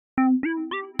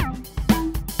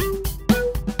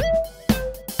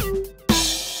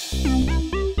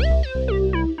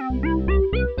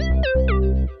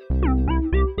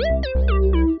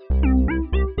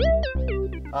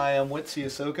Witt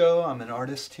Siasoco. I'm an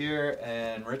artist here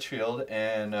in Richfield,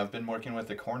 and I've been working with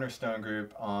the Cornerstone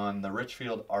Group on the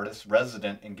Richfield Artist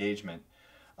Resident Engagement.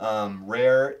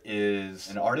 RARE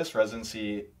is an artist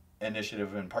residency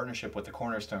initiative in partnership with the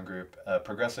Cornerstone Group, a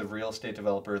progressive real estate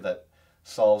developer that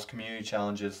solves community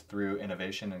challenges through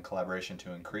innovation and collaboration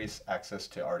to increase access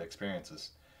to art experiences.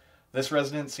 This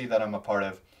residency that I'm a part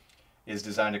of is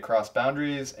designed to cross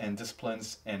boundaries and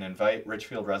disciplines and invite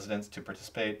Richfield residents to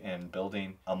participate in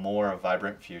building a more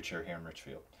vibrant future here in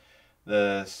Richfield.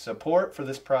 The support for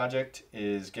this project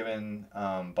is given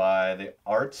by the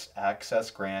Arts Access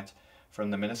Grant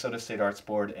from the Minnesota State Arts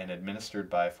Board and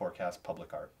administered by Forecast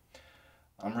Public Art.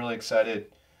 I'm really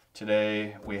excited.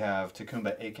 Today we have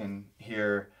Ta-coumba Aiken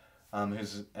here,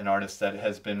 who's an artist that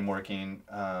has been working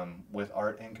with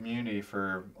art and community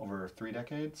for over 3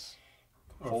 decades.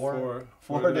 Four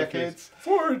decades.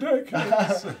 4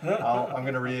 decades. I'm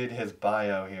going to read his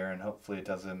bio here, and hopefully it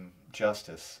does him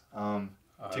justice.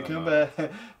 Ta-coumba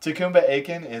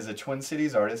Aiken is a Twin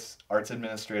Cities artist, arts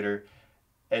administrator,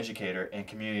 educator, and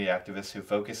community activist who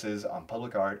focuses on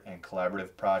public art and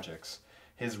collaborative projects.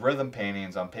 His rhythm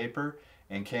paintings on paper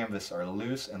and canvas are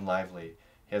loose and lively.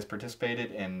 He has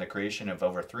participated in the creation of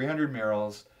over 300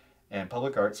 murals and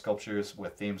public art sculptures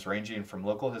with themes ranging from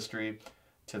local history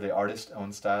to the artist's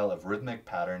own style of rhythmic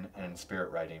pattern and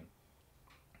spirit writing.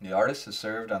 The artist has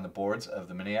served on the boards of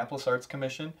the Minneapolis Arts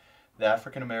Commission, the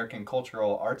African American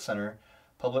Cultural Arts Center,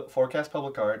 Forecast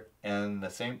Public Art, and the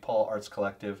St. Paul Arts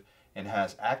Collective, and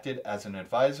has acted as an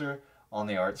advisor on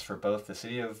the arts for both the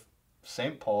city of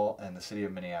St. Paul and the city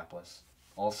of Minneapolis.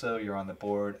 Also, you're on the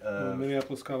board of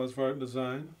Minneapolis College of Art and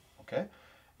Design. Okay.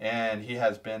 And he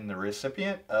has been the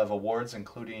recipient of awards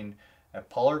including a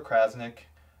Paul Krasnick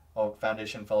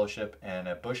Foundation Fellowship and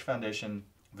a Bush Foundation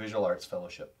Visual Arts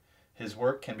Fellowship. His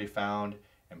work can be found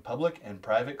in public and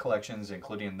private collections,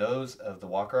 including those of the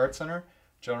Walker Art Center,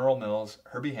 General Mills,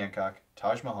 Herbie Hancock,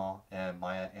 Taj Mahal, and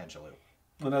Maya Angelou.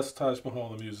 And that's Taj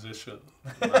Mahal, the musician.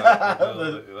 Not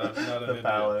the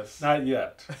palace. Not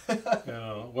yet.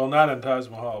 Well, not in Taj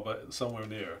Mahal, but somewhere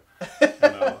near.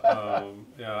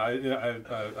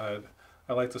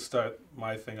 I like to start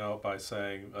my thing out by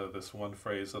saying this one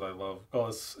phrase that I love. Well,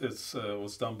 it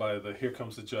was done by the Here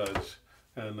Comes the Judge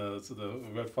and the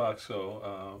Red Fox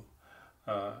show.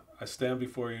 I stand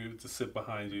before you to sit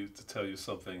behind you to tell you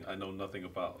something I know nothing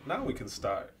about. Now we can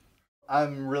start.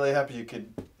 I'm really happy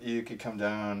you could come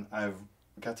down. I've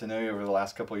got to know you over the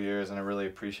last couple of years, and I really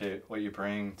appreciate what you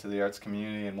bring to the arts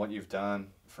community and what you've done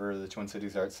for the Twin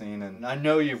Cities art scene. And I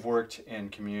know you've worked in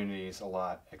communities a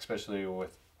lot, especially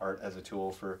with art as a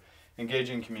tool for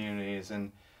engaging communities.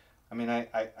 And I mean, I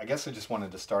guess I just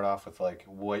wanted to start off with like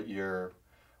what you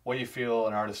feel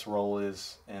an artist's role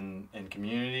is in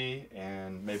community,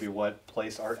 and maybe what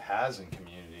place art has in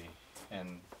community,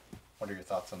 and what are your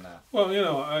thoughts on that? Well,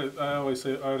 I always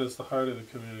say art is the heart of the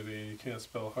community. You can't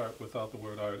spell heart without the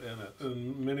word art in it.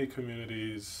 In many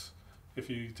communities, if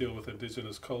you deal with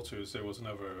indigenous cultures, there was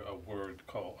never a word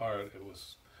called art.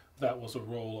 That was a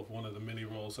role of one of the many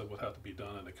roles that would have to be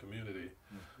done in the community,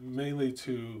 mainly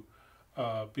to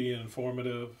be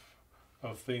informative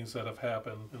of things that have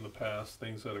happened in the past,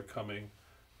 things that are coming,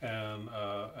 and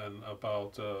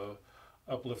about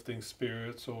uplifting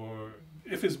spirits, or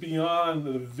if it's beyond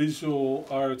the visual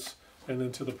arts and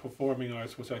into the performing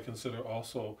arts, which I consider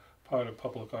also part of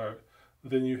public art,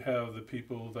 then you have the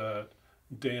people that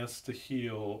dance to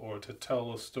heal or to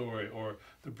tell a story or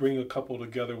to bring a couple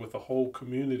together with the whole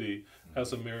community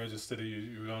as a marriage instead of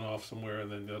you run off somewhere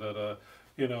and then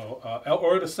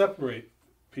or to separate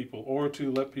people or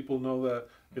to let people know that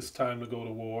it's time to go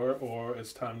to war or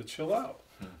it's time to chill out,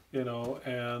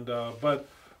 but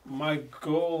my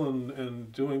goal in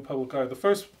doing public art,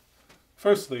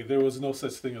 firstly, there was no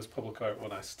such thing as public art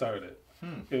when I started.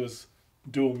 It was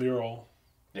do a mural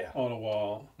on a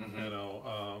wall.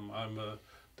 I'm a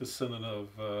descendant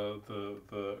of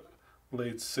the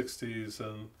late 60s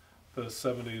and the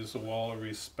 70s, the Wall of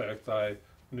Respect. I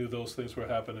knew those things were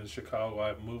happening in Chicago.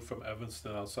 I moved from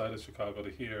Evanston outside of Chicago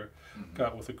to here,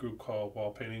 got with a group called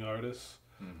Wall Painting Artists.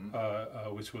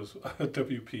 Which was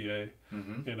WPA,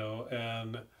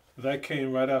 and that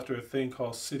came right after a thing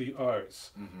called City Arts,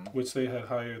 which they had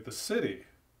hired the city.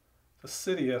 The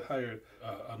city had hired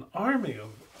an army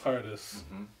of artists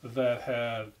that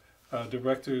had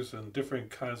directors and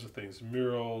different kinds of things: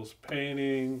 murals,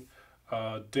 painting,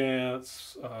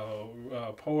 dance,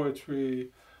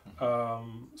 poetry,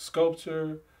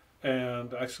 sculpture.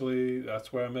 And actually,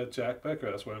 that's where I met Jack Becker.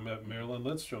 That's where I met Marilyn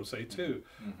Lindstrom, say too.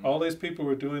 All these people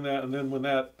were doing that, and then when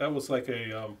that was like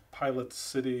a pilot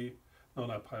city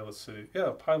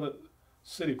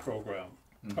program.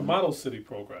 a model city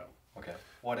program. Okay.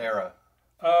 What era?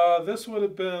 This would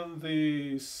have been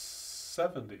the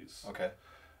 70s. Okay.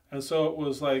 And so it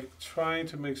was like trying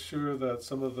to make sure that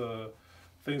some of the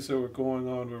things that were going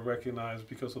on were recognized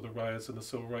because of the riots and the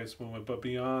civil rights movement, but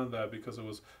beyond that, because it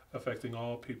was affecting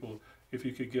all people, if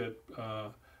you could get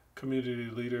community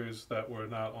leaders that were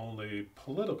not only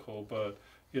political, but,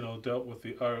 you know, dealt with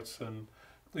the arts. And,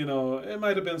 you know, it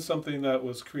might have been something that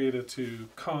was created to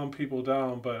calm people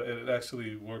down, but it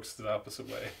actually works the opposite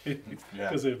way.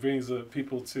 Because it brings the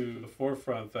people to the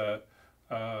forefront that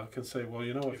can say, well,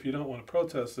 you know, if you don't want to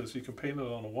protest this, you can paint it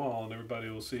on the wall and everybody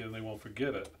will see it and they won't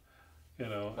forget it. You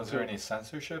know, was there any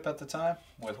censorship at the time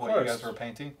with what you guys were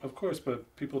painting? Of course,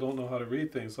 but people don't know how to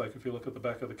read things. Like if you look at the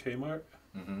back of the Kmart,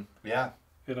 yeah,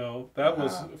 you know, that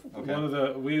was one of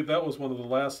the that was one of the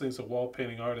last things a wall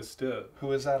painting artist did.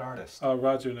 Who is that artist?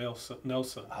 Roger Nelson.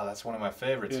 Oh, that's one of my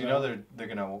favorites. You know they're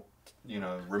gonna, you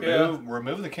know,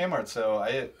 remove the Kmart. So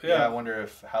I wonder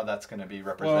how that's gonna be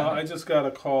represented. Well, I just got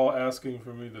a call asking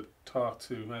for me to talk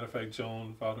to. Matter of fact,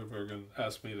 Joan Valderbergen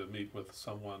asked me to meet with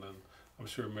someone, and I'm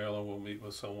sure Marilyn will meet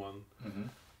with someone.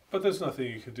 But there's nothing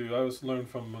you can do. I learned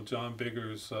from John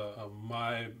Biggers,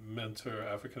 my mentor,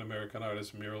 African American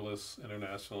artist, muralist,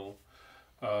 international.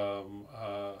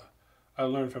 I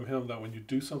learned from him that when you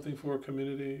do something for a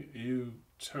community, you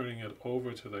turning it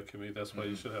over to that community. That's why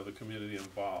you should have the community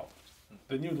involved.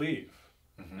 Then you leave,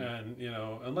 and you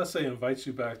know, unless they invite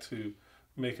you back to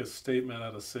make a statement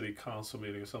at a city council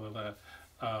meeting or something like that.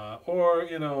 Or,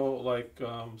 you know, like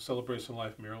Celebration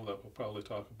Life mural that we'll probably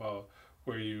talk about,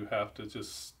 where you have to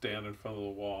just stand in front of the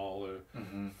wall or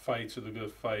fight to the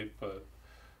good fight. But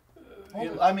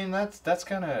well, I mean, that's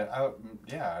kind of,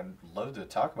 I'd love to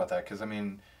talk about that, because I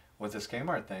mean, with this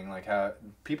Kmart thing, like how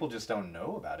people just don't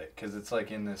know about it, because it's like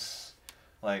in this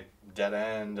like dead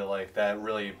end, like that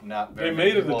really not very. They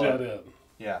made it a dead end.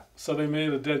 Yeah. So they made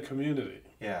a dead community.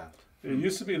 Yeah. It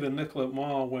used to be the Nicollet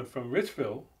Mall went from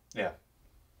Richfield. Yeah.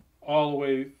 All the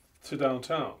way to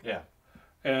downtown. Yeah.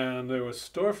 And there were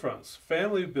storefronts,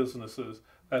 family businesses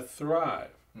that thrive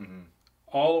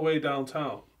all the way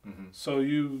downtown. So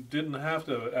you didn't have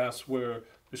to ask where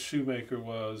the shoemaker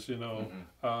was, you know,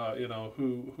 you know,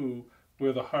 who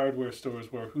where the hardware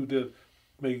stores were, who did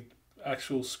make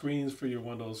actual screens for your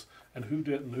windows and who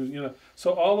didn't, who, you know.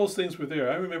 So all those things were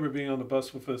there. I remember being on the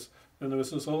bus with this, and there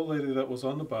was this old lady that was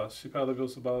on the bus. She probably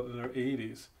was about in her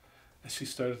 80s, and she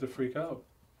started to freak out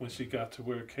when she got to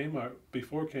where Kmart,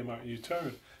 before Kmart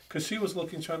U-turned, because she was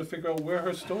looking, trying to figure out where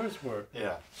her stores were.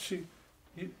 Yeah.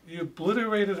 You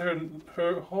obliterated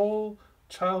her whole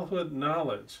childhood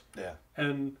knowledge. Yeah.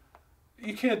 And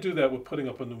you can't do that with putting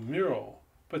up a new mural,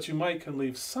 but you can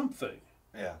leave something.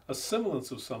 Yeah. A semblance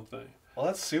of something. Well,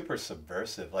 that's super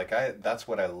subversive. Like that's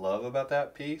what I love about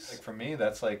that piece. Like for me,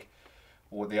 that's like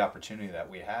the opportunity that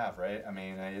we have, right? I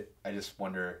mean, I just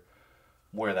wonder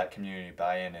where that community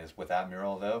buy-in is with that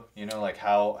mural, though. You know, like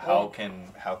how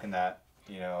can that,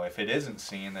 you know, if it isn't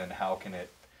seen, then how can it?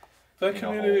 That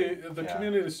community, the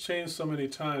community has changed so many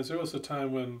times. There was a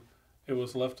time when it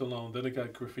was left alone. Then it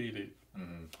got graffitied.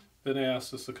 Then they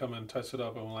asked us to come and touch it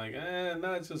up, and we're like,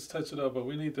 not just touch it up, but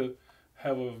we need to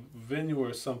have a venue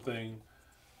or something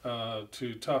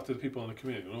to talk to the people in the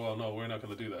community. Well, no, we're not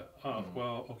going to do that. Oh,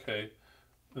 well, okay.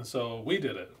 And so we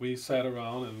did it. We sat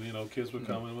around, and you know, kids would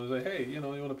come and would say, "Hey, you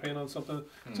know, you want to paint on something?"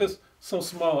 Just some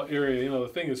small area. You know,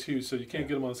 the thing is huge, so you can't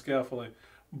get them on scaffolding.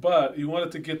 But you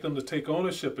wanted to get them to take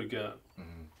ownership again.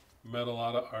 Met a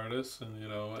lot of artists, and you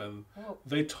know, and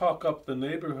they talk up the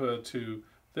neighborhood to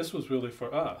this was really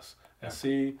for us. And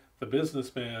see, the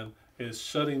businessman is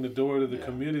shutting the door to the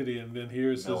community, and then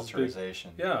here's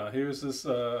militarization. Here's this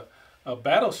a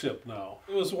battleship now.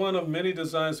 It was one of many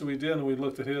designs that we did, and we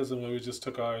looked at his, and we just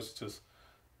took ours,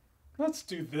 let's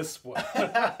do this one.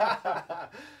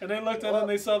 And they looked at it, and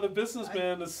they saw the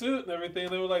businessman in the suit and everything,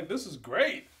 and they were like, this is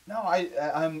great. No,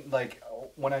 I'm like,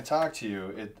 when I talk to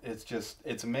you,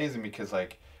 it's amazing, because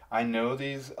like, I know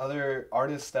these other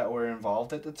artists that were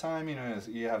involved at the time. You know,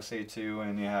 you have Seitu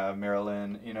and you have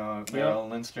Marilyn, you know, Marilyn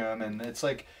Lindstrom, and it's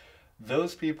like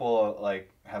those people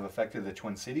like have affected the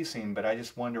Twin Cities scene. But I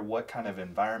just wonder what kind of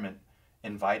environment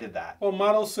invited that. Well,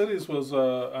 Model Cities was,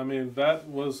 I mean, that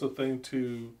was a thing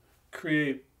to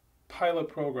create pilot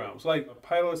programs. Like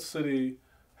Pilot City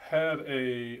had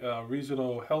a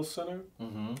regional health center.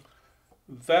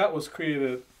 That was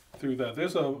created through that.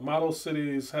 There's a Model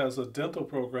Cities has a dental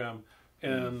program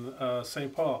in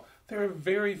St. Paul. There are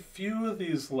very few of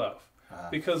these left,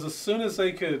 because as soon as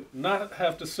they could not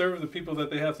have to serve the people that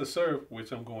they have to serve,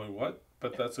 which I'm going, what?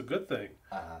 But that's a good thing.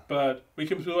 But we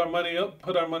can put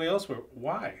our money elsewhere.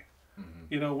 Why?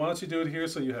 You know, why don't you do it here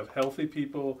so you have healthy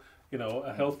people, you know,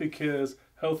 healthy kids,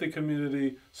 healthy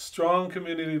community, strong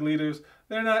community leaders.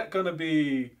 They're not going to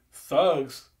be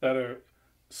thugs that are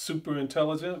super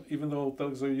intelligent, even though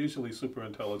thugs are usually super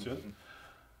intelligent.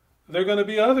 They're going to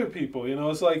be other people, you know.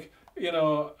 It's like, you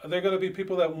know, they're going to be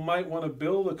people that might want to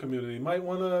build a community, might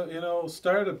want to, you know,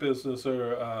 start a business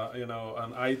or, you know,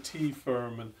 an IT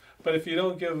firm. But if you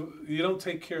don't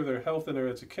take care of their health and their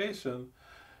education,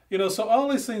 you know, so all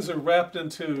these things are wrapped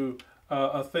into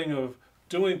a thing of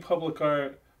doing public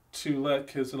art to let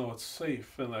kids know it's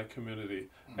safe in that community.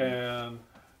 And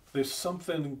there's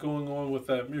something going on with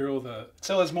that mural that...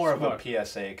 So it's more of a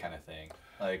PSA kind of thing.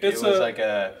 Like it was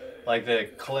like the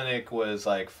clinic was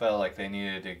like, felt like they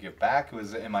needed to give back.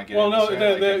 Am I getting? Well, no,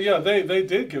 they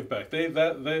did give back. I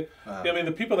mean,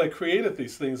 the people that created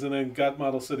these things and then got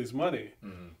Model Cities money,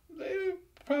 they were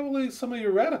probably some of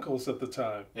your radicals at the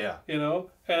time. Yeah. You know,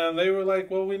 and they were like,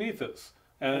 well, we need this.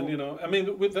 And, you know, I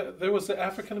mean, there was the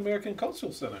African American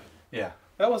Cultural Center. Yeah.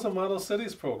 That was a Model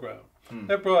Cities program.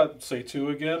 That brought, say,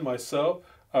 again, myself,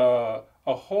 a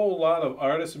whole lot of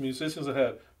artists and musicians that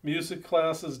had music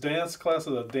classes, dance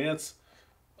classes, a dance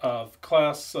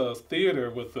class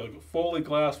theater with the Foley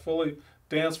glass, Foley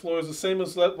dance floors, the same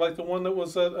as like the one that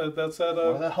was that's at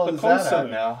Where the hell the is Cole that Center.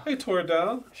 at now? They tore it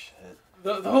down. Shit.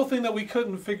 The whole thing that we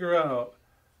couldn't figure out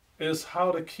is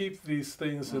how to keep these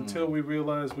things until we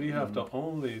realize we have to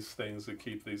own these things to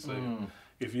keep these things.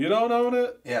 If you don't own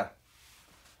it, yeah,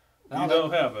 you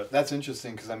don't have it. That's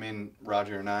interesting because I mean,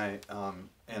 Roger and I,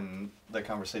 in the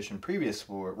conversation previous,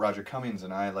 where Roger Cummings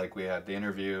and I, like we had the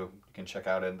interview, you can check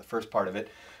out in the first part of it,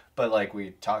 but like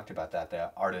we talked about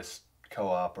that artist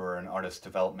co-op or an artist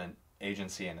development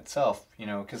agency in itself, you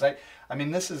know, because I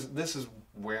mean, this is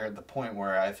where the point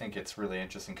where I think it's really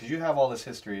interesting because you have all this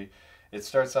history. It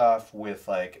starts off with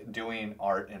like doing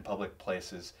art in public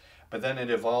places, but then it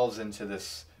evolves into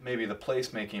this, maybe the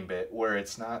placemaking bit where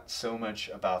it's not so much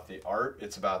about the art,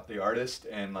 it's about the artist.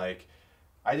 And like,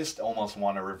 I just almost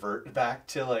want to revert back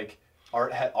to like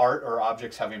art or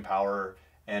objects having power.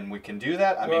 And we can do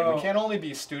that. I mean, we can't only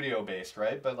be studio based,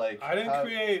 right? But like, I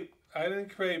didn't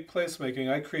create placemaking.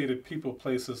 I created people,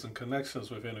 places, and connections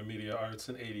with intermedia arts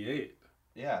in '88.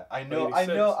 Yeah, I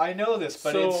know this,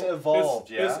 but so it's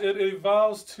evolved. It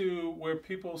evolves to where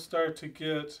people start to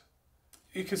get.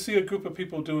 You can see a group of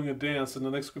people doing a dance, and the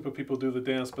next group of people do the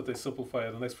dance, but they simplify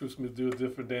it. The next group do a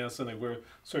different dance, and they wear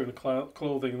certain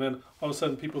clothing. And then all of a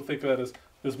sudden, people think of that as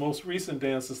this most recent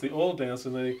dance is the old dance,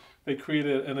 and they create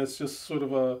it, and it's just sort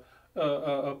of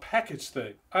a package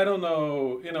thing. I don't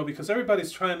know, you know, because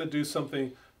everybody's trying to do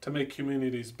something to make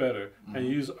communities better and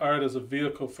use art as a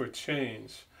vehicle for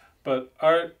change. But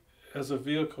art as a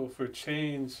vehicle for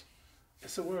change,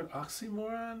 is the word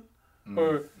oxymoron?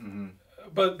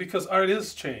 But because art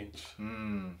is change.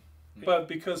 But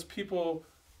because people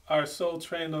are so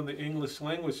trained on the English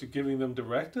language, you're giving them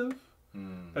directive,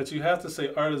 that you have to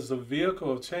say art is a vehicle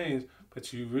of change,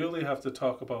 but you really have to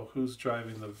talk about who's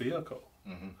driving the vehicle.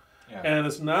 Yeah. And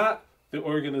it's not the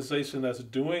organization that's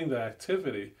doing the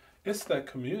activity, it's that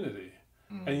community.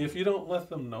 And if you don't let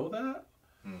them know that,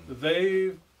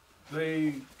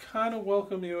 they kind of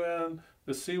welcome you in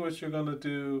to see what you're going to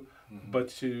do,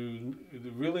 but you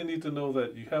really need to know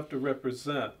that you have to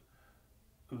represent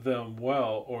them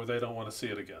well or they don't want to see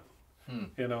it again.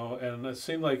 You know, and it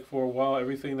seemed like for a while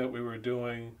everything that we were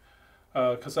doing,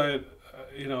 because I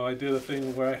did a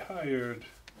thing where I hired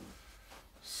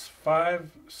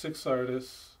 5-6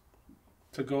 artists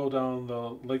to go down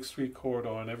the Lake Street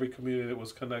corridor in every community that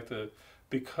was connected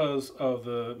because of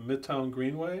the Midtown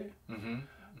Greenway.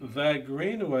 That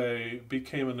Greenway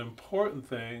became an important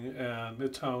thing, and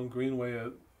Midtown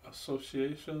Greenway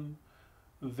Association,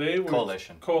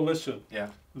 Coalition. Yeah.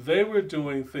 They were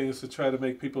doing things to try to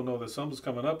make people know that something's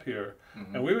coming up here.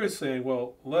 And we were saying,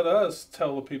 well, let us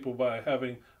tell the people by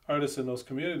having artists in those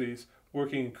communities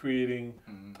working and creating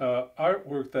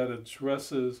artwork that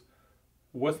addresses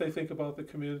what they think about the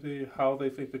community, how they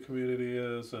think the community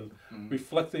is, and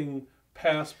reflecting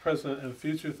past, present, and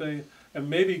future things, and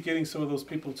maybe getting some of those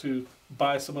people to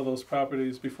buy some of those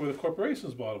properties before the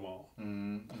corporations bought them all.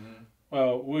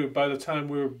 Well, by the time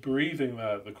we were breathing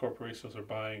that, the corporations are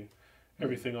buying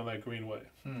everything on that Greenway.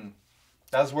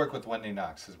 That was work with Wendy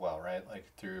Knox as well, right? Like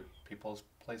through People's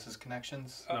Places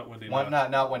Connections? Not Wendy Knox.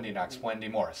 Not Wendy Knox, Wendy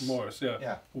Morris. Morris,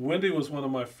 yeah. Wendy was one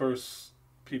of my first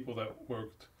people that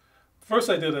worked. First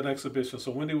I did an exhibition,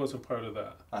 so Wendy wasn't part of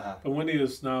that. But Wendy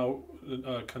is now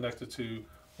connected to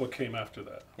what came after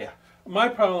that. Yeah. My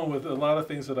problem with a lot of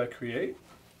things that I create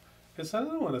is I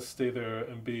don't want to stay there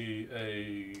and be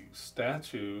a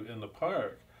statue in the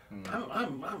park.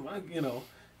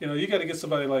 you know, you got to get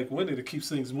somebody like Wendy to keep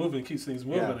things moving,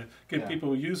 and get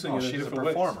people using it in she's different a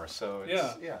performer, ways. so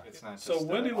it's not just so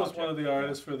Wendy was one of the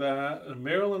artists for that, and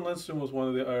Marilyn Lindstrom was one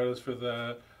of the artists for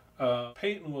that.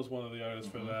 Peyton was one of the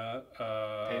artists for that.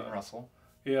 Peyton Russell.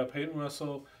 Yeah, Peyton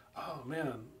Russell. Oh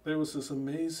man, there was this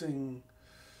amazing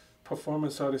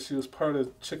performance artist. She was part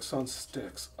of Chicks on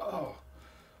Sticks. Oh,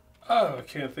 I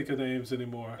can't think of names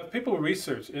anymore. If people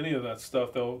research any of that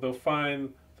stuff, they'll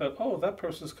find that, oh, that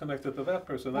person's connected to that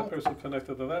person, that person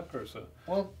connected to that person.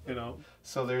 Well, you know.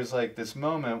 So there's like this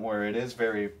moment where it is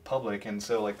very public, and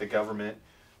so like the government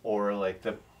or like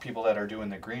the people that are doing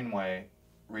the Greenway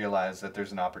realize that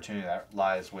there's an opportunity that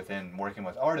lies within working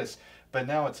with artists, but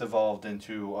now it's evolved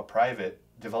into a private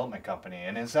development company.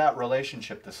 And is that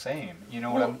relationship the same? You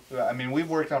know, I mean, we've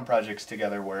worked on projects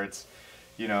together where it's,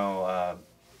 you know,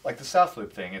 like the South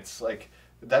Loop thing. It's like,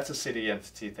 that's a city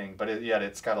entity thing, but yet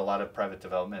it's got a lot of private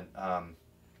development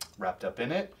wrapped up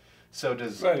in it. So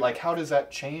does, like, how does that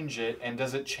change it? And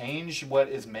does it change what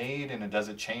is made? And does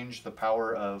it change the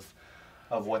power of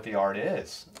what the art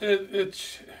is?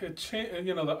 It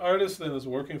you know, the artist then is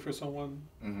working for someone,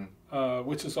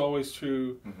 which is always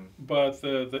true, but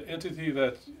the entity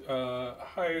that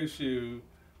hires you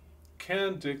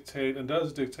can dictate and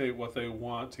does dictate what they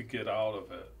want to get out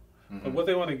of it. But what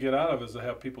they want to get out of it is to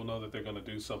have people know that they're going to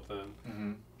do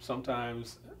something.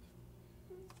 Sometimes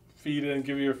feed in,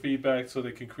 give you your feedback so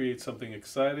they can create something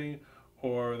exciting,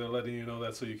 or they're letting you know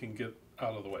that so you can get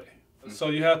out of the way. So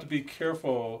you have to be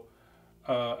careful.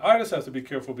 Artists have to be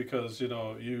careful because, you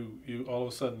know, you all of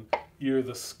a sudden you're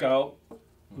the scout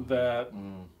that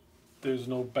there's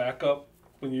no backup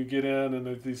when you get in, and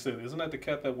they say, isn't that the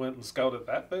cat that went and scouted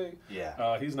that thing?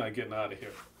 Yeah. He's not getting out of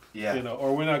here. Yeah. You know,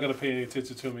 or we're not going to pay any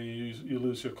attention to him, and you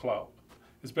lose your clout.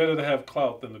 It's better to have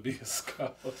clout than to be a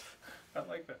scout. I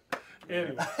like that.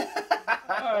 Anyway,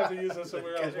 I have to use that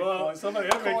somewhere else. Well, somebody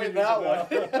else may use that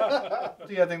one.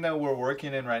 See, I think that we're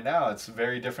working in right now, it's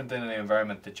very different than the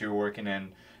environment that you were working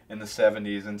in the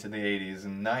 70s into the 80s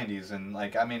and 90s. And,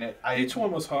 like, I mean, each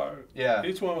one was hard. Yeah.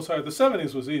 Each one was hard. The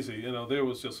 70s was easy. You know, there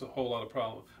was just a whole lot of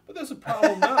problems. But there's a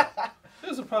problem now.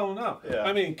 There's a problem now. Yeah.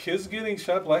 I mean, kids getting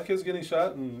shot, black kids getting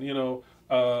shot, and, you know,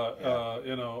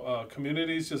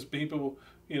 communities, just people,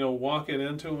 you know, walking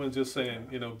into them and just saying,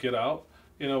 you know, get out.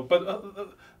 You know,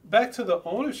 but back to the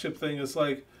ownership thing, it's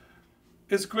like,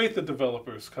 it's great that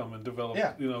developers come and develop,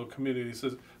 you know, communities.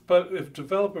 But if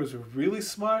developers are really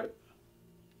smart,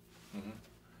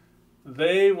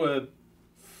 they would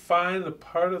find a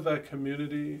part of that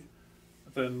community,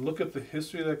 then look at the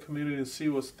history of that community and see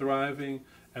what's thriving,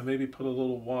 and maybe put a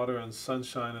little water and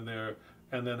sunshine in there,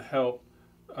 and then help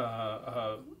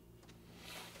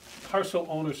partial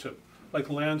ownership. Like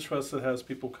land trust that has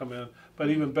people come in, but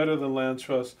even better than land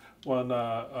trust, when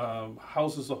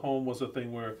houses of home was a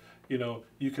thing where, you know,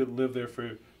 you could live there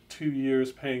for 2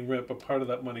 years paying rent, but part of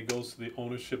that money goes to the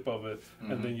ownership of it,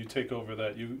 and then you take over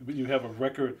that. You have a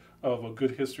record of a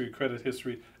good history, credit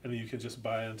history, and then you can just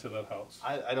buy into that house.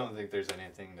 I don't think there's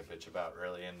anything to bitch about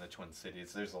really in the Twin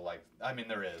Cities. There's I mean,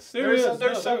 there is.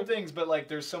 There's some things, but like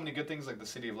there's so many good things, like the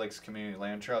City of Lakes Community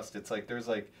Land Trust. It's like there's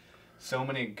like so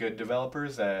many good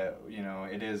developers that, you know,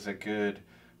 it is a good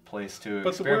place to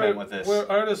experiment with this.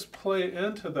 Where artists play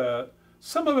into that,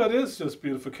 some of it is just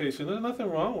beautification. There's nothing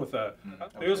wrong with that.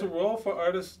 There's a role for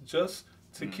artists just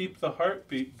to keep the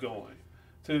heartbeat going,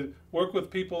 to work with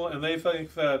people, and they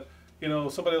think that, you know,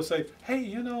 somebody will say, hey,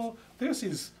 you know, there's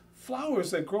these flowers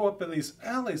that grow up in these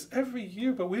alleys every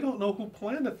year, but we don't know who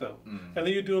planted them. And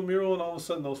then you do a mural, and all of a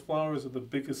sudden those flowers are the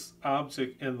biggest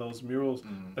object in those murals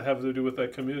that have to do with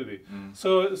that community.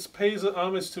 So it pays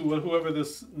homage to whoever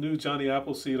this new Johnny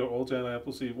Appleseed or old Johnny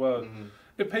Appleseed was.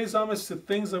 It pays homage to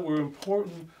things that were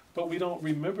important, but we don't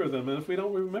remember them. And if we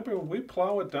don't remember them, we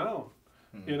plow it down.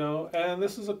 You know, and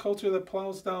this is a culture that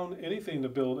plows down anything to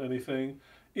build anything,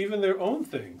 even their own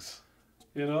things.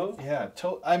 You know? Yeah,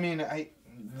 I mean,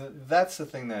 that's the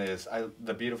thing that is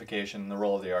the beautification, the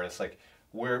role of the artist. Like,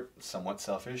 we're somewhat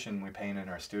selfish and we paint in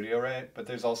our studio, right? But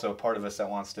there's also a part of us that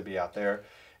wants to be out there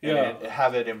and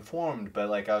have it informed. But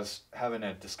like, I was having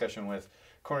a discussion with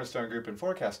Cornerstone Group and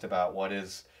Forecast about what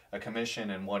is a commission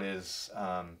and what is,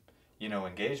 you know,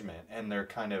 engagement, and they're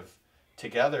kind of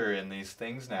together in these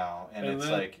things now. And it's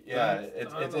then, like,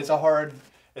 it's a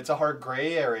hard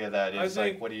gray area that is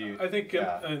like, what do you... I think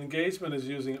engagement is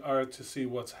using art to see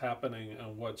what's happening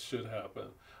and what should happen.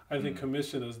 I think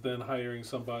commission is then hiring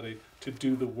somebody to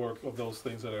do the work of those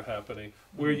things that are happening,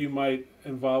 where you might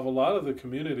involve a lot of the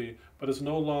community, but it's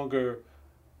no longer...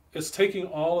 It's taking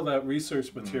all of that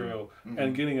research material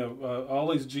and getting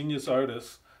all these genius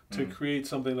artists to create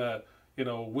something that, you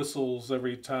know, whistles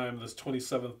every time this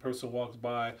 27th person walks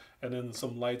by, and then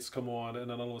some lights come on,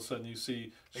 and then all of a sudden you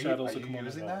see shadows that come on the wall. Are you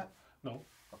using that? No.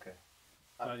 Okay.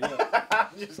 Not yet.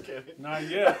 I'm just kidding. Not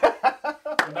yet.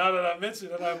 But now that I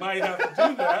mentioned it, I might have to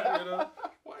do that, you know.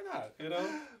 Why not, you know?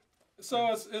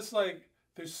 So it's like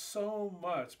there's so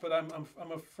much, but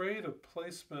I'm afraid of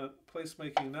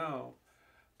placemaking now,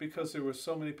 because there were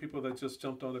so many people that just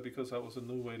jumped on it because that was a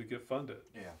new way to get funded.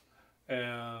 Yeah.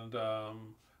 And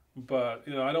but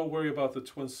you know, I don't worry about the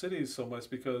Twin Cities so much,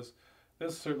 because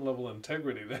there's a certain level of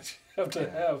integrity that you have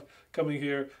to have coming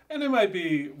here, and there might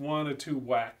be one or two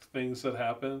whacked things that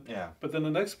happen. Yeah. But then the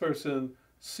next person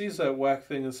sees that whack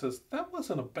thing and says, that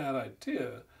wasn't a bad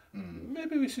idea.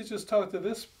 Maybe we should just talk to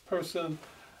this person.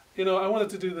 You know, I wanted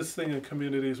to do this thing in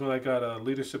communities when I got a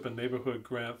leadership and neighborhood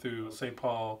grant through St.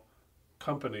 Paul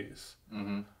companies.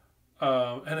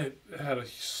 And it had a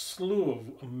slew of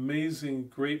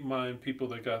amazing, great mind people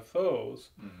that got those.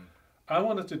 I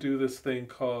wanted to do this thing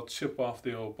called Chip Off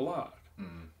the Old Block,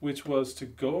 which was to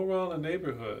go around the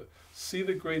neighborhood, see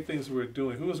the great things we were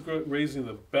doing, who was raising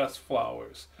the best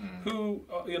flowers, who,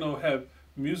 you know, had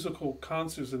musical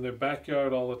concerts in their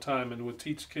backyard all the time and would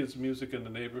teach kids music in the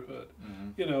neighborhood,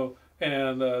 you know,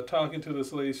 and talking to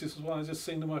this lady, she says, well, I just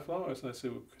sing to my flowers. And I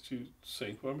said, well, could you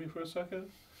sing for me for a second?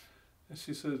 And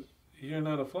she said, you're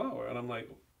not a flower. And I'm like,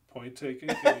 point taken,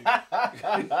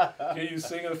 can you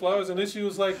sing the flowers? And then she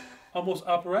was like, almost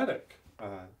operatic.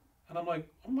 And I'm like,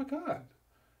 oh my God.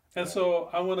 And so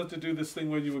I wanted to do this thing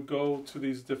where you would go to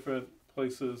these different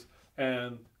places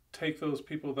and take those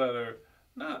people that are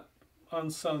not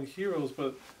unsung heroes,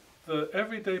 but the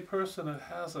everyday person that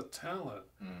has a talent,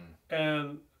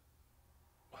 and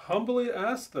humbly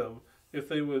ask them if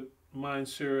they would mind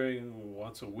sharing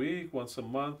once a week, once a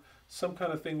month, some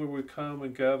kind of thing where we come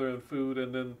and gather in food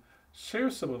and then share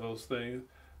some of those things,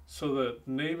 so that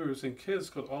neighbors and kids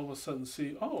could all of a sudden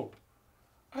see, oh,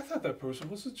 I thought that person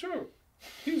was a jerk.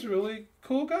 He's a really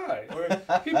cool guy. Or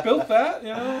he built that,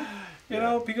 you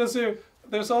know, because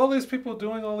there's all these people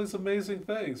doing all these amazing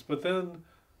things. But then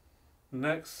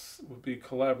next would be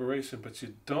collaboration, but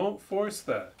you don't force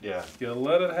that. Yeah. You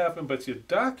let it happen, but you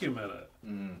document it.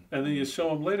 And then you show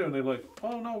them later and they're like,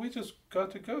 oh no, we just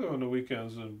got together on the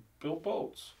weekends and built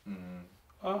boats.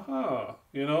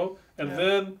 You know, and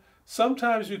then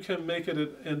sometimes you can make it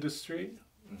an industry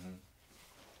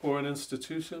or an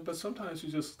institution, but sometimes you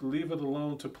just leave it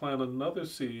alone to plant another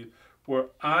seed where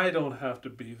I don't have to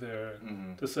be there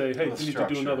to say, hey, you need to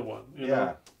do another one. You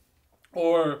know?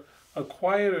 Or a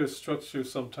quieter structure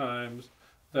sometimes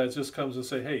that just comes and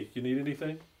say, hey, you need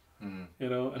anything? You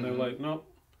know, and they're like, no.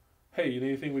 Hey, you need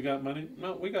anything? We got money?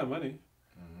 No, we got money.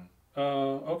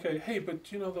 Okay, hey,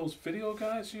 but you know those video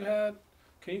guys you had?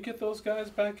 Can you get those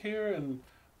guys back here?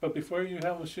 But before you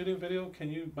have them shooting video,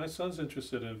 my son's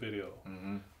interested in video.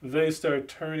 They start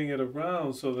turning it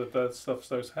around so that stuff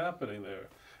starts happening there.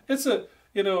 It's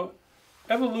you know,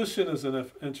 evolution is an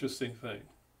interesting thing,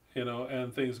 you know,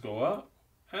 and things go up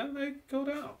and they go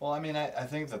down. Well, I mean, I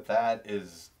think that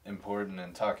is important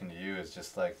in talking to you, is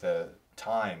just like the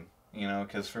time, you know,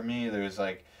 because for me, there's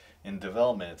like, in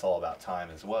development, it's all about time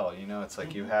as well. You know, it's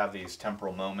like you have these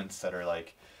temporal moments that are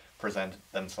like, present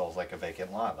themselves like a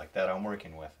vacant lot, like that I'm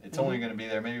working with. It's only going to be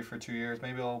there maybe for 2 years.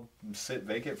 Maybe it'll sit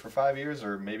vacant for 5 years,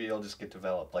 or maybe it'll just get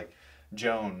developed. Like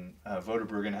Joan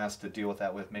Voderbruggen has to deal with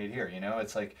that with Made Here. You know,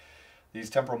 it's like these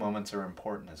temporal moments are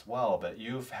important as well. But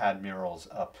you've had murals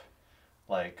up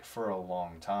like for a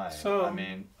long time. So I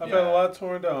mean, I've had a lot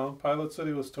torn down. Pilot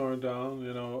City was torn down.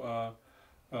 You know,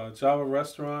 Java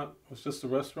Restaurant was just a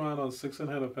restaurant on 6th and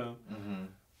Hennepin.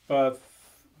 But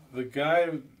the guy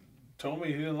told me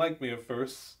he didn't like me at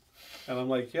first, and I'm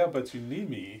like, yeah, but you need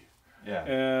me.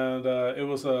 And it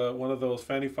was one of those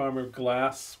Fanny Farmer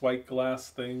white glass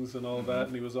things and all that,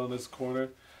 and he was on this corner,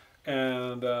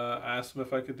 and I asked him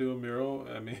if I could do a mural.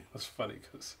 I mean, it was funny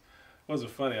because it wasn't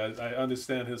funny. I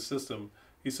understand his system.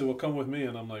 He said, well, come with me,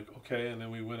 and I'm like, okay, and then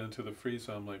we went into the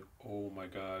freezer. I'm like, oh my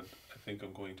God, I think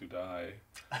I'm going to die.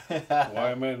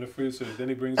 Why am I in the freezer? Then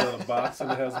he brings out a box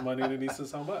and it has money in it, and he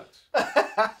says, how much?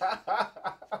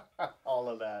 All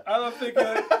of that. And I'm thinking,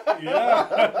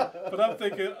 yeah. But I'm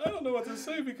thinking, I don't know what to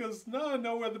say, because now I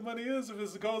know where the money is. If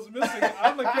it goes missing,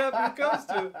 I'm the cat who comes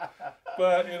to.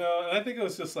 But, you know, and I think it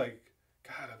was just like,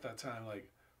 God, at that time, like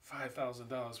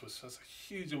 $5,000 was just a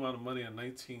huge amount of money in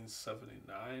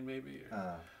 1979, maybe.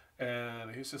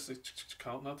 And he was just like,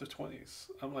 counting out the 20s.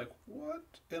 I'm like, what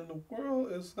in the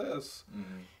world is this?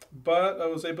 But I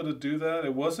was able to do that.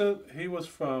 It wasn't, he was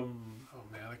from, oh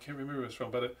man, I can't remember where he was from,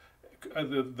 but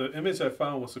the image I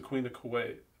found was the Queen of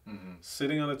Kuwait.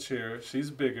 sitting on a chair. She's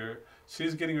bigger.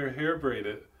 She's getting her hair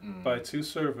braided by two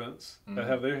servants that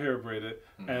have their hair braided,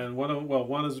 and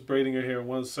one is braiding her hair and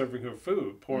one is serving her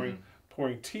food, pouring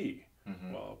tea.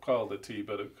 Well, I'll call it tea,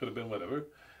 but it could have been whatever.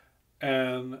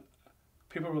 And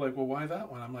people were like, well, why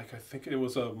that one? I'm like, I think it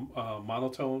was a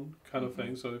monotone kind of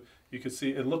thing. So you could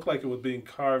see, it looked like it was being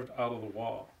carved out of the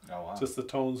wall. Oh, wow. Just the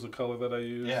tones, the color that I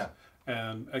use. Yeah.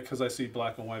 And because I see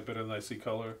black and white better than I see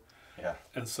color. Yeah.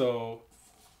 And so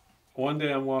one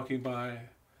day I'm walking by,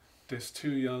 there's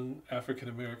two young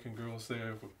African-American girls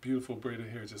there with beautiful braided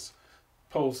hair just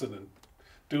posing and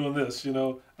doing this, you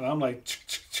know. And I'm like,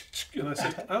 and I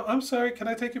said, I'm sorry, can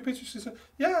I take your picture? She said,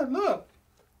 yeah, look.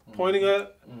 Pointing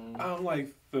at, I'm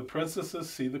like, the princesses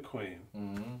see the queen.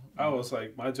 I was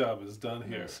like, my job is done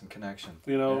here. Some connection.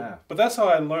 You know, but that's how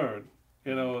I learned,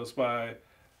 you know, is by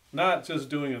not just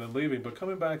doing it and leaving, but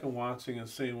coming back and watching and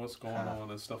seeing what's going on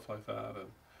and stuff like that. And,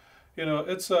 you know,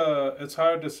 it's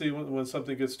hard to see when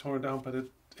something gets torn down, but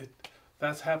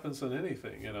that happens in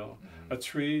anything, you know. A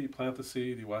tree, you plant the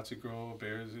seed, you watch it grow,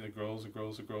 it grows,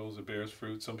 it bears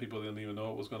fruit. Some people didn't even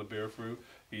know it was going to bear fruit.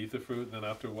 You eat the fruit, and then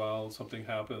after a while, something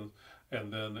happens,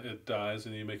 and then it dies,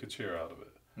 and you make a chair out of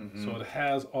it. So it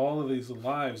has all of these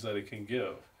lives that it can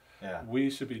give. Yeah. We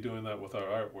should be doing that with our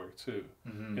artwork, too.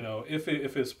 You know, if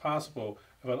it's possible,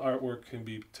 if an artwork can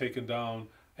be taken down,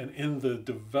 and in the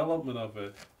development of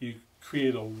it, you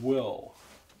create a will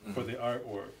for the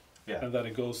artwork. And that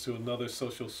it goes to another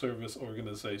social service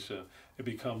organization. It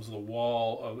becomes the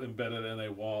wall embedded in a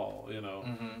wall, you know.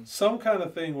 Some kind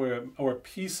of thing or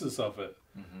pieces of it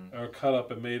are cut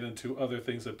up and made into other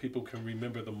things that people can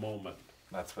remember the moment.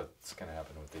 That's what's going to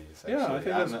happen with these, actually. Yeah, I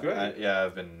think that's great.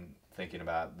 I've been thinking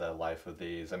about the life of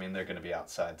these. I mean, they're going to be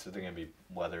outside, so they're going to be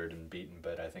weathered and beaten,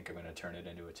 but I think I'm going to turn it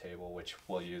into a table, which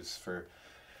we'll use for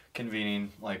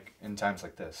convening, like, in times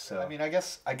like this. So, I mean, I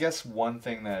guess one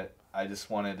thing that I just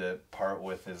wanted to part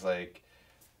with is, like,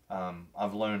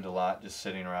 I've learned a lot just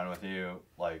sitting around with you,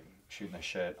 like, shooting the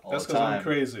shit all the time. That's because I'm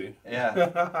crazy. Yeah.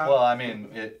 Well, I mean,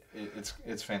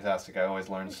 it's fantastic. I always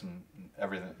learn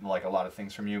everything, like, a lot of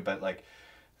things from you. But, like,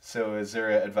 so is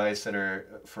there advice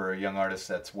for young artists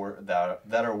that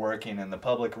are working in the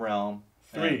public realm?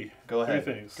 Go ahead.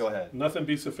 3 things. Go ahead. Nothing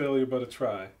beats a failure but a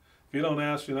try. If you don't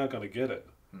ask, you're not going to get it.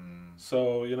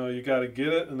 So, you know, you got to get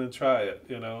it and then try it,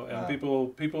 you know. And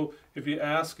people, if you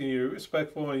ask and you're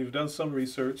respectful and you've done some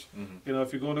research, you know,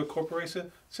 if you're going to a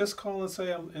corporation, just call and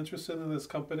say, I'm interested in this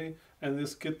company, and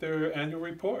just get their annual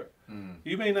report.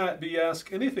 You may not be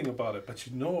asked anything about it, but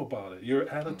you know about it. Your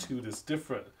attitude is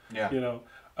different. You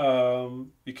know,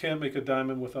 you can't make a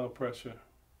diamond without pressure.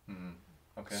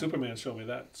 Okay. Superman showed me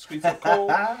that. Sweets are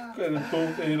cold, and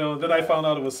boom, and, you know, then I found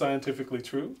out it was scientifically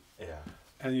true.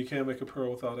 And you can't make a pearl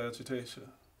without agitation.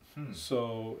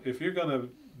 So if you're going to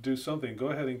do something, go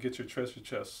ahead and get your treasure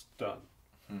chest done.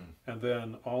 And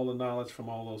then all the knowledge from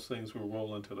all those things will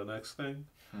roll into the next thing.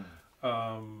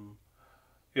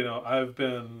 You know, I've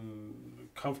been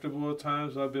comfortable at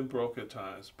times, I've been broke at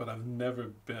times, but I've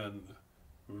never been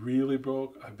really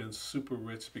broke. I've been super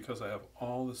rich because I have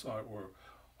all this artwork,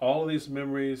 all of these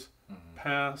memories,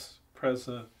 past,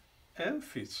 present, and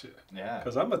future.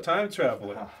 Because I'm a time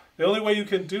traveler. The only way you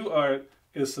can do art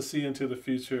is to see into the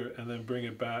future and then bring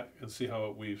it back and see how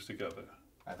it weaves together.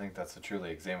 I think that's a truly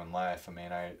examined life. I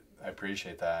mean, I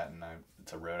appreciate that, and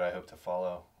it's a road I hope to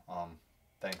follow.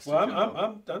 Thanks. Well,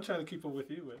 I'm trying to keep up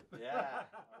with you. Yeah.